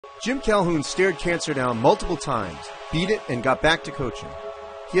Jim Calhoun stared cancer down multiple times, beat it, and got back to coaching.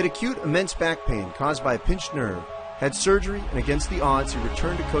 He had acute immense back pain caused by a pinched nerve, had surgery, and against the odds, he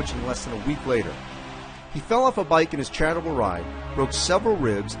returned to coaching less than a week later. He fell off a bike in his charitable ride, broke several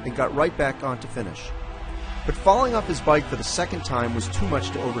ribs, and got right back on to finish. But falling off his bike for the second time was too much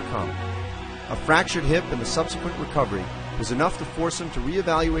to overcome. A fractured hip and the subsequent recovery was enough to force him to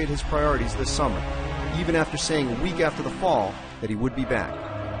reevaluate his priorities this summer, even after saying a week after the fall that he would be back.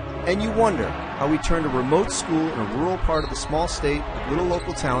 And you wonder how he turned a remote school in a rural part of the small state with little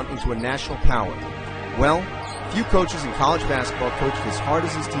local talent into a national power. Well, few coaches in college basketball coached as hard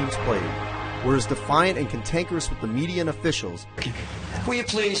as his teams played, were as defiant and cantankerous with the media and officials. Will you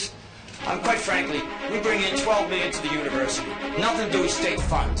please? Quite frankly, we bring in $12 million to the university. Nothing to do with state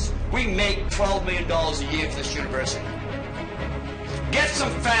funds. We make $12 million a year for this university. Get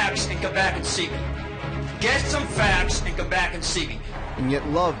some facts and come back and see me. Get some facts and come back and see me. And yet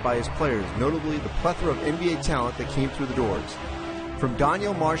loved by his players, notably the plethora of NBA talent that came through the doors. From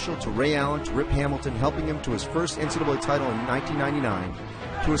Donyell Marshall to Ray Allen to Rip Hamilton, helping him to his first NCAA title in 1999,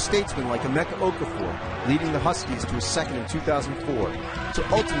 to a statesman like Emeka Okafor, leading the Huskies to a second in 2004, to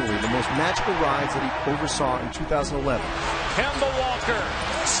ultimately the most magical rides that he oversaw in 2011. Kemba Walker,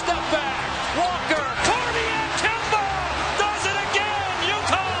 step back, Walker, Cormier, Kemba does it again.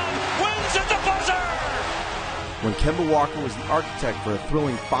 UConn wins at the buzzer. When Kemba Walker was the architect for a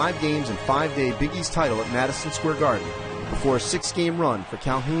thrilling 5 games and 5-day Big East title at Madison Square Garden, before a 6-game run for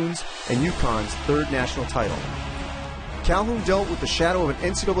Calhoun's and UConn's 3rd national title. Calhoun dealt with the shadow of an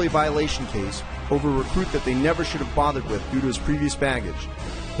NCAA violation case over a recruit that they never should have bothered with due to his previous baggage.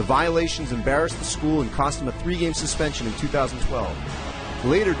 The violations embarrassed the school and cost him a 3-game suspension in 2012.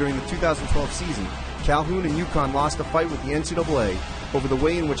 Later, during the 2012 season, Calhoun and UConn lost a fight with the NCAA over the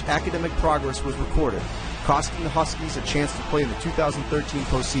way in which academic progress was recorded, costing the Huskies a chance to play in the 2013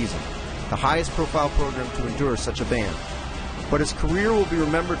 postseason, the highest profile program to endure such a ban. But his career will be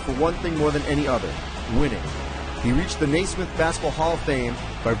remembered for one thing more than any other: winning. He reached the Naismith Basketball Hall of Fame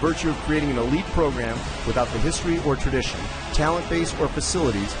by virtue of creating an elite program without the history or tradition, talent base, or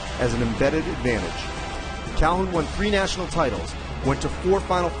facilities as an embedded advantage. Calhoun won 3 national titles, went to 4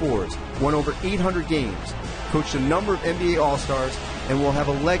 Final Fours, won over 800 games, coached a number of NBA All-Stars, and will have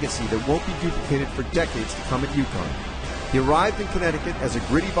a legacy that won't be duplicated for decades to come at UConn. He arrived in Connecticut as a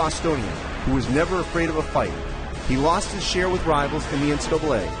gritty Bostonian who was never afraid of a fight. He lost his share with rivals in the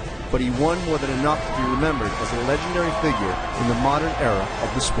NCAA, but he won more than enough to be remembered as a legendary figure in the modern era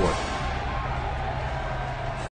of the sport.